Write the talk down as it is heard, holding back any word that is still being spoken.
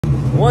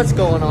What's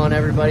going on,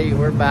 everybody?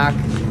 We're back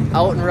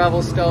out in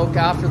Revelstoke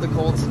after the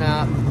cold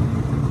snap.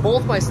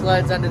 Both my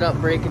sleds ended up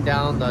breaking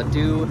down.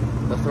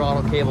 The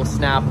throttle cable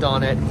snapped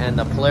on it, and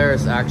the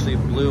Polaris actually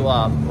blew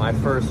up my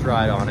first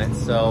ride on it.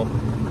 So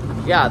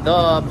yeah,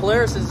 the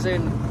Polaris is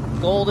in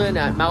Golden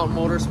at Mountain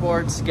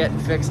Motorsports, getting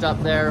fixed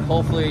up there.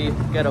 Hopefully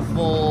get a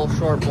full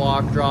short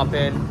block drop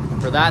in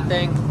for that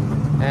thing.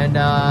 And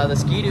the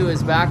Ski-Doo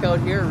is back out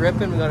here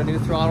ripping. We got a new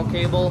throttle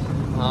cable.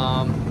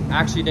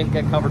 Actually didn't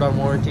get covered on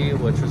warranty,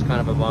 which was kind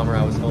of a bummer.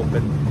 I was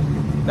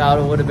hoping that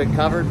it would have been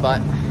covered,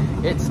 but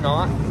it's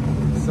not.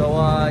 So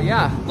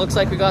yeah, looks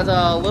like we got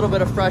a little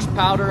bit of fresh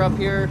powder up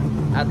here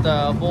at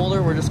the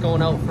boulder. We're just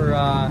going out for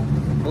a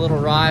little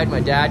ride. My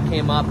dad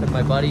came up and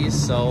my buddies,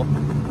 so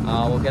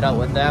we'll get out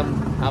with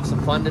them, have some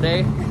fun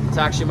today. It's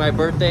actually my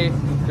birthday,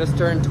 just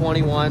turned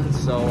 21,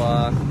 so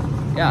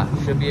yeah,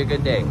 should be a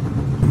good day.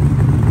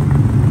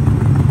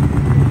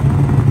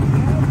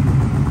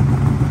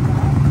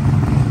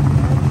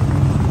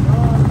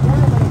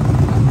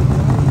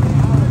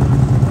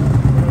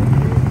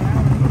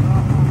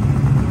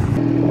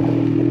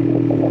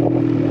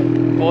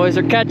 Boys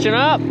are catching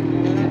up. Owen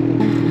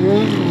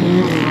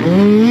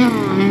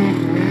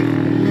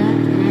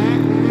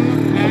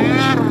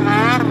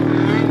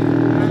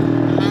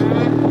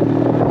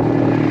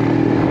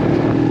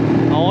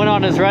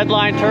on his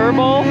Redline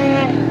turbo.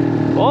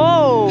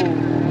 Whoa!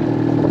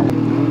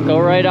 Go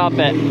right up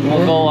it.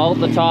 We'll go out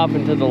the top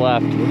and to the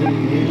left.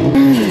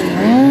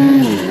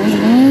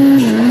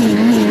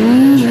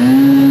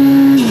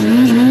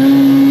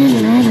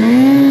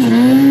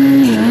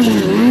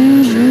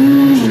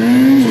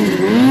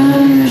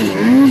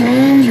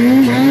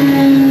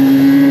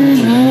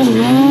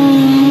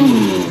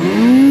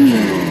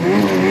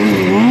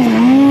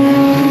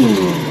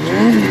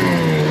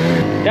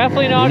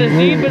 Definitely not as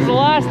deep as the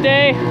last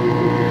day.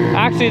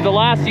 Actually, the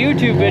last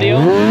YouTube video.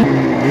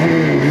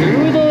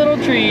 Through the little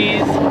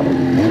trees.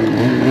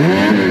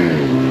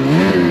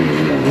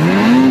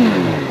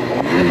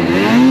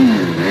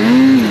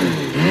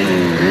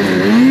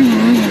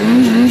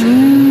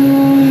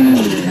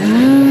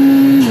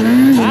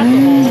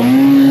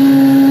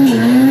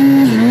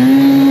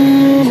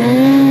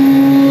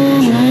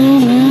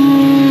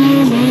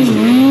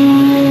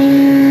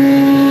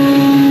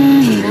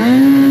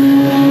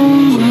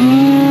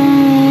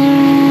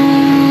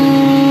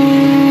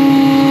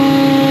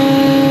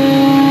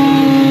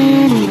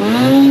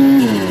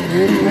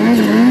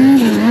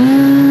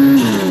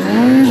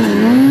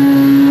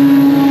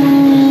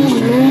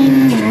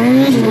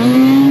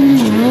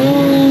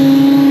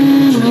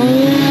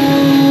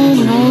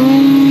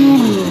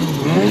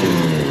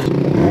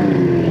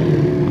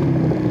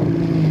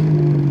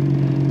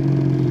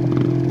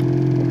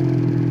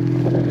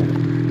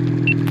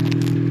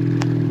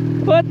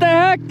 What the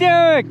heck,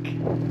 Derek?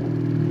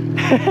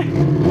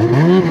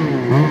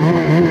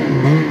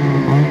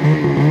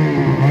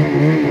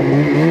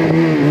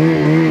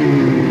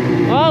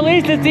 Well, at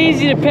least it's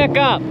easy to pick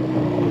up.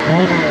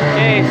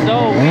 Okay,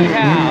 so we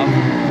have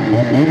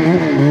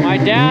my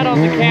dad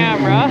on the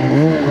camera.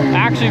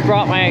 Actually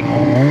brought my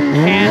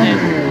Canon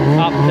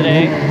up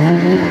today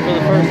for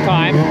the first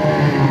time.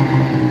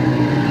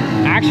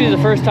 Actually,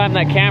 the first time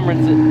that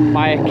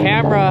my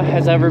camera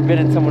has ever been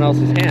in someone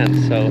else's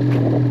hands, so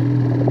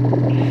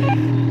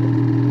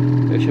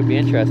it should be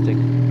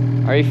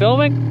interesting. Are you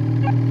filming?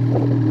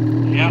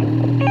 Yeah.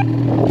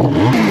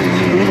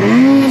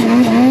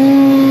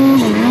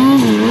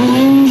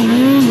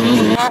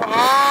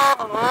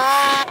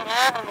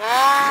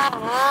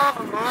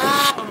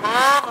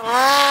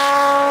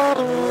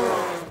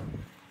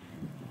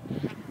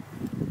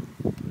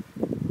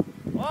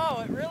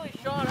 Whoa, it really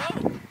shot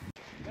out. You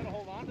gotta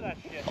hold on to that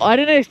shit. I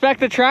didn't expect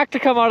the track to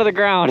come out of the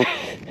ground.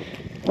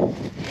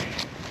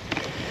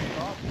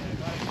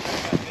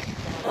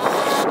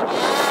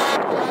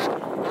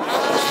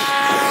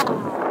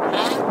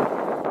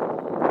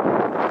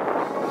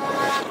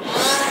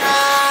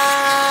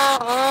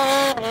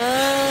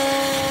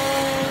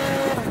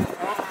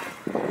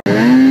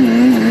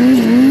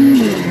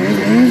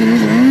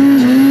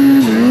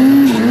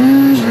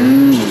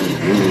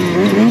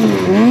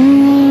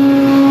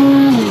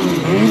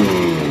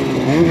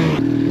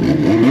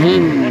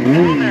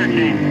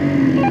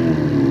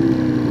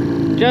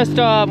 Just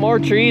more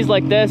trees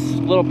like this,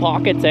 little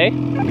pockets, eh?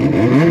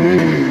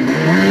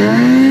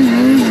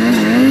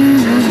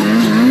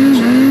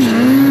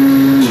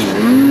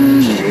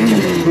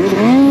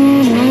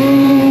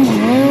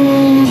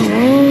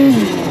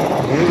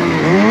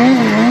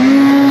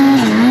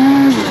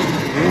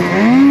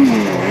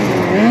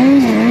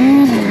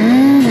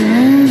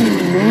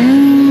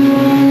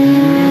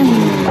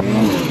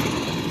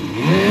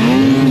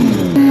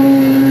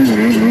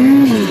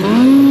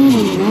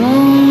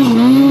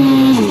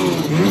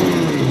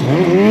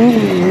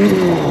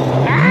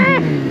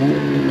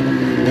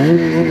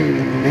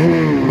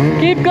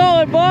 Keep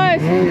going,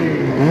 boys!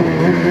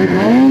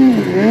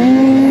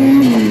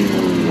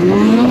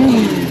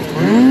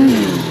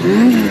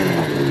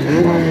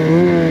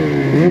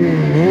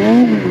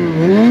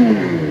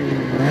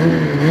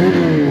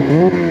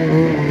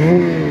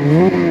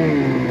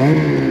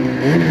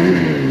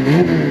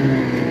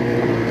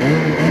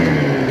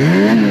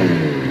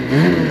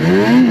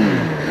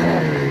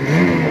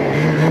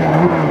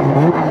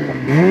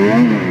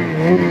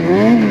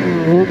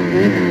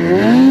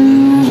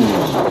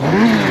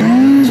 should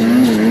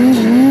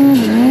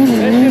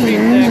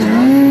be sick.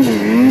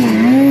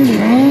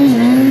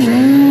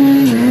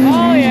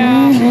 Oh yeah.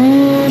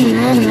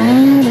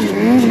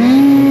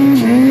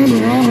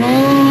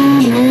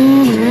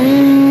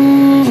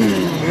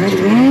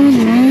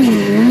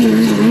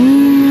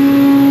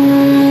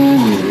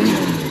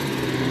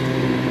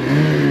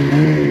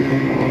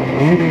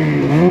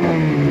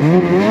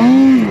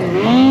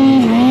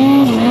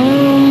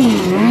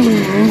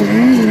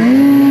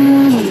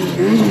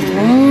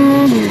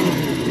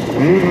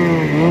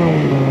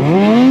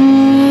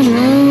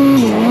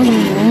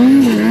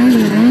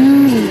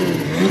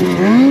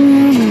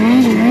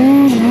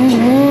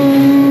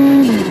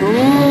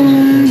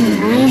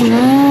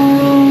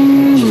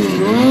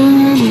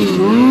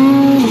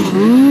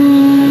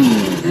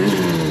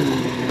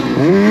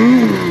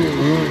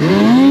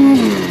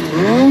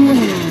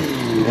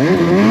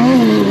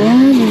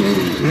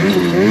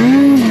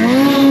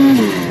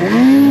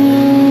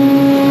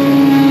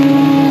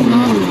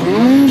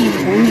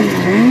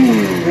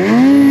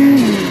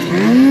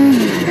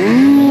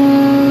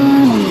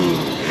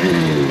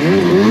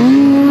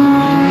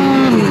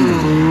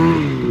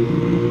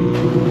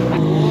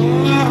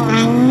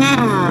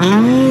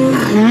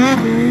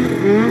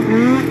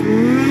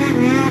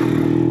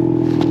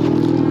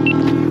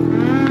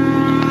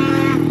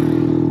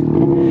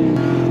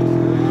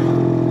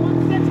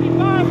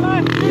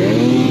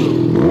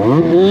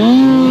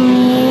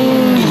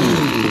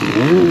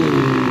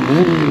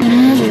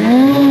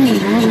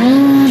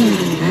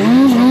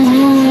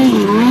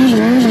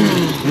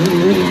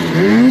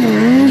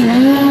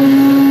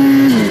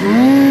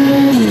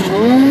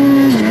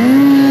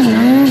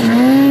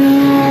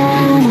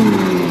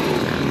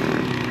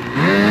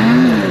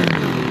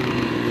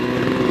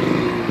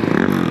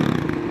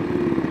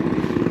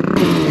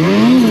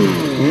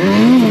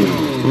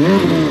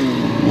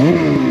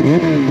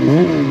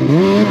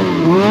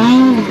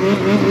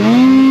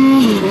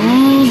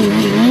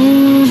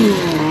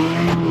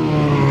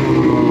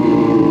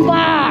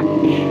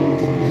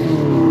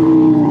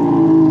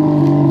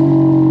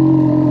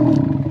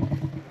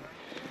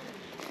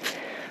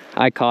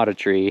 I caught a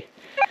tree.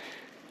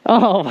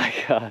 Oh my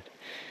god.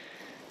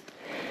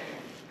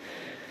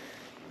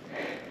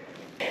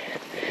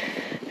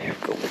 There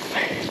we go.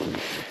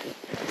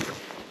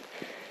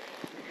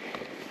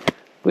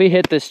 We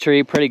hit this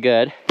tree pretty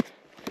good.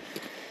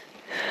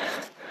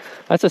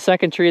 That's the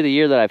second tree of the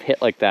year that I've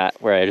hit like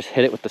that, where I just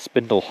hit it with the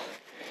spindle.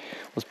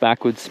 Those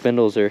backwoods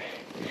spindles are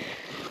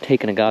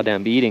taking a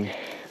goddamn beating.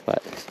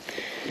 But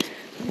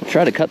I'll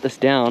try to cut this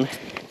down.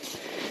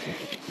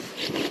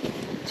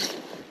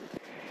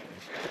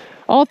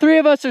 All three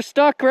of us are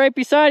stuck right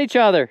beside each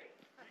other.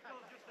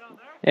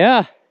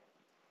 Yeah.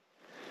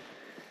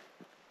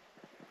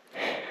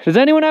 Does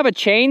anyone have a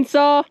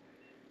chainsaw?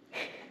 Yeah,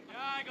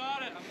 I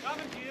got it. I'm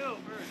coming to you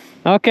first.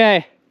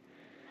 Okay.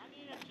 I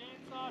need a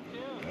chainsaw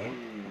too.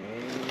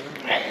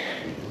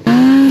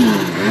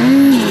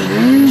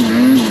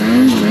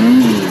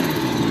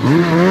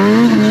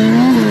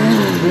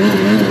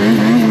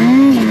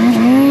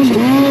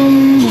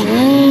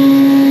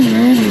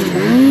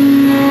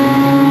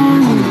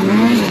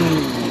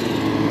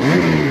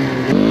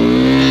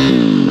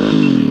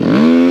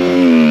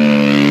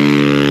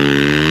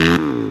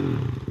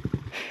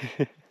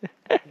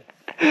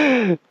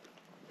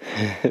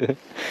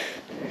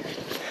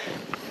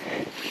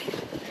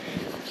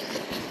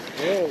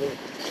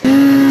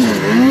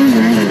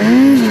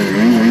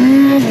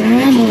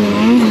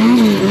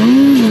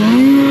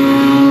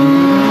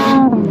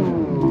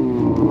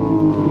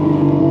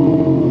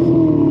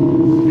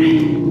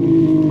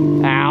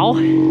 Ow.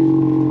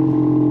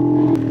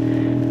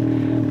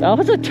 That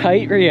was a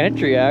tight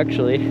re-entry,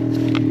 actually.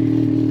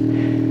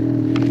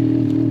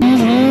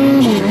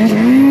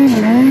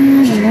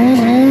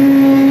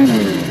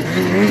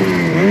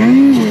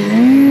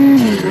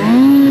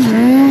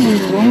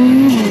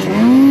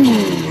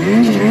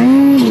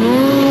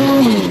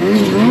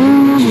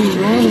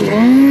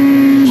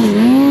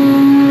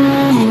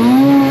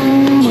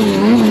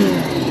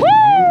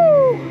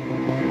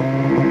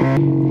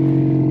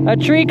 That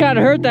tree kind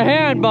of hurt the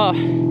hand, but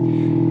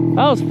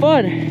that was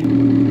fun.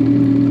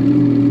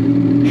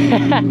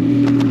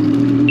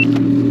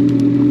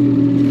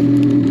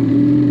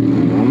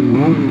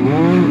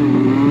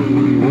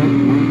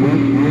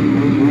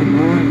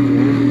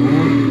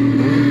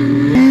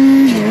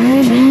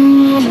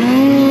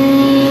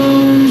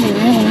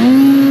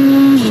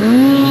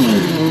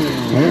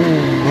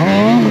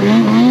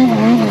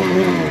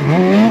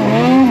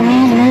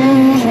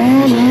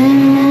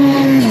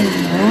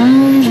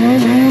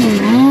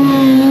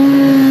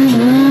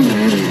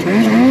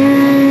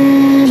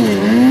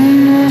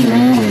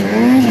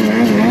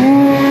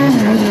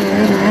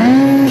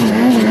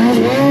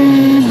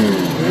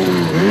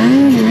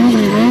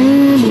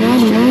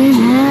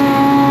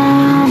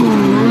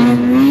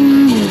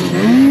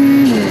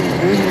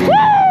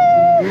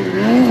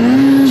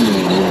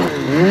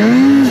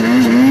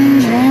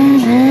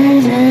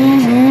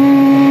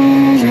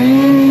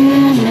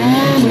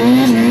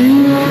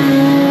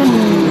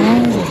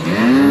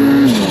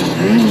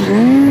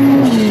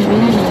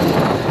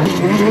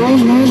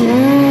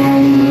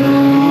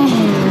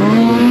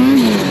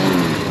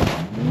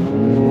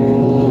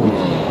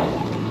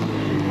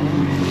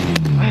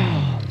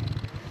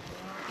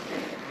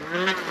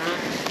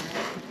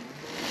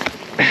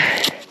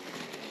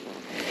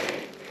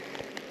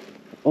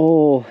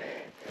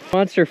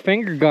 monster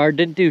finger guard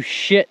didn't do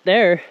shit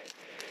there.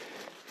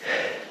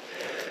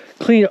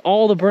 Cleaned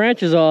all the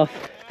branches off.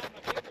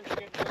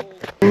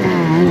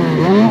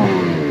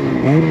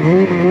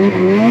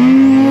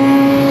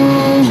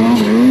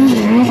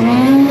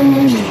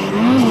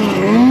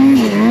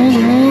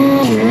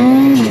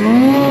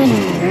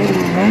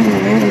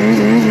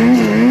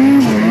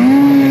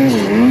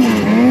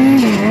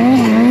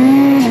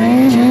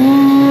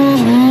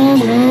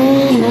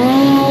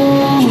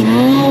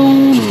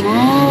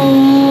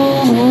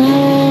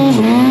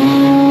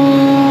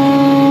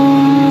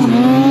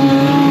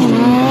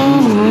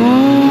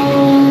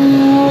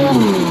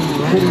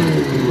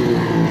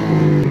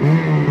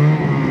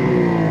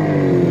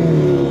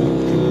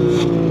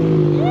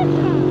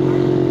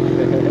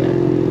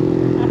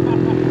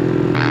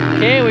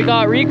 Okay, we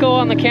got Rico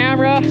on the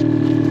camera.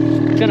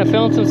 He's gonna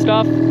film some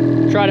stuff,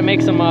 try to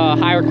make some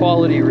higher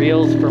quality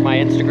reels for my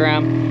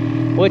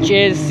Instagram, which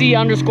is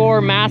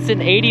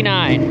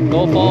C_Masson89.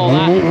 Go follow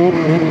that.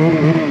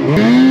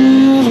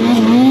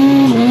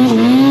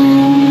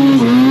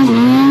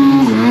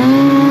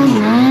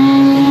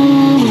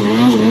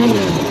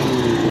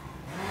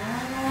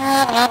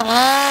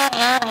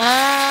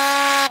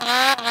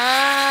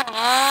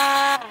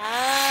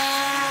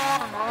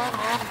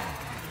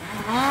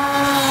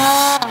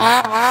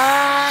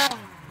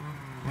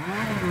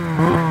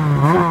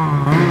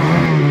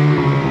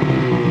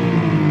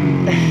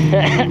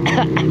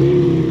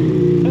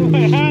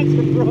 My hands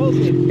are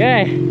frozen.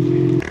 Okay,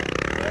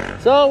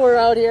 so we're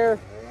out here.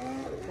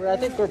 I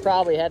think we're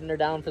probably heading her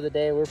down for the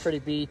day. We're pretty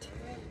beat.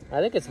 I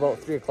think it's about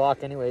 3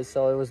 o'clock anyways,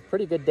 so it was a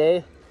pretty good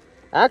day.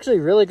 Actually,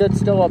 really good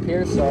snow up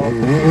here, so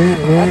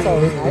that's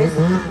always nice.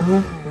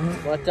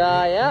 But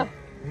yeah,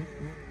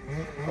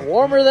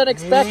 warmer than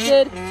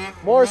expected,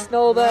 more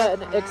snow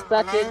than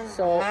expected.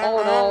 So all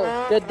in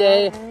all, good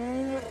day.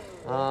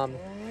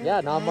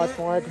 Yeah, not much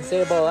more I can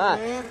say about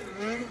that.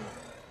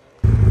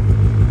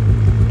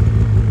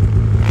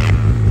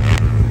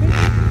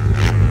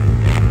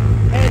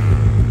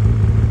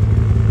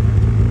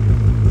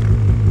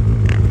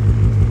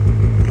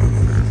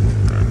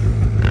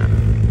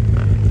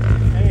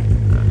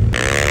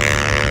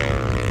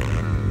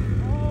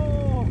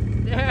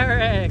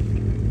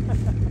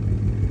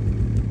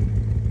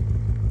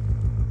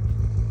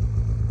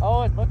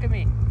 Owen, look at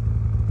me.